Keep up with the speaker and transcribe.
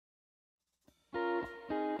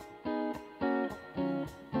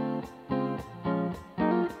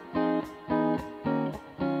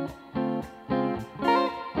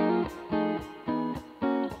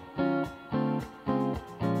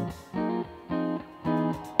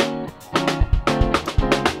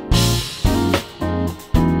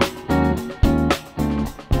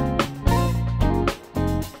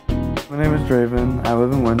Dreyvin. I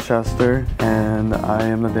live in Winchester, and I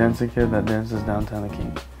am the dancing kid that dances downtown the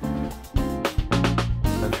King.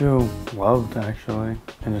 I feel loved, actually,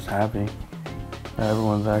 and just happy that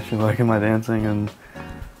everyone's actually liking my dancing, and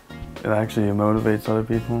it actually motivates other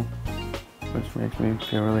people, which makes me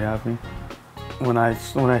feel really happy. When I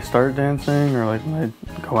start dancing, or like when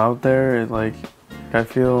I go out there, I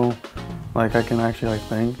feel like I can actually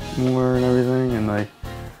think more and everything, and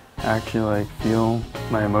actually feel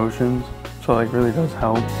my emotions. So it really does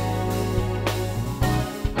help.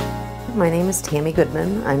 My name is Tammy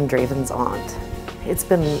Goodman. I'm Dreyvin's aunt. It's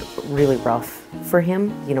been really rough for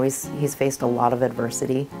him. You know, he's faced a lot of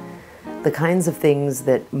adversity. The kinds of things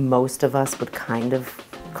that most of us would kind of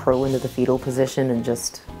curl into the fetal position and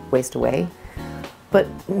just waste away. But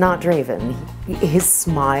not Dreyvin. His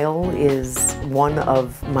smile is one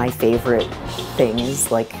of my favorite things.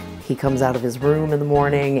 He comes out of his room in the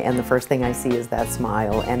morning and the first thing I see is that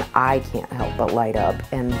smile, and I can't help but light up.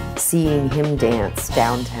 And seeing him dance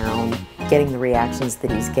downtown, getting the reactions that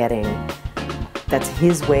he's getting, that's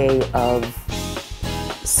his way of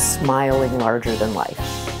smiling larger than life.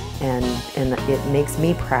 And it makes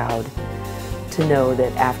me proud to know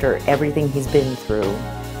that after everything he's been through,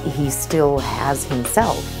 he still has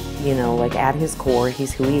himself. You know, at his core,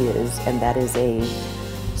 he's who he is, and that is a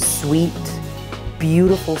sweet,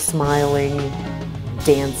 beautiful, smiling,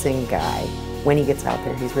 dancing guy. When he gets out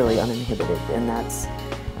there, he's really uninhibited, and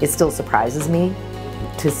it still surprises me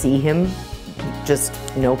to see him, just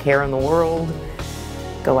no care in the world,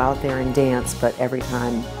 go out there and dance, but every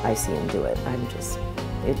time I see him do it,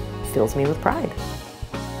 it fills me with pride.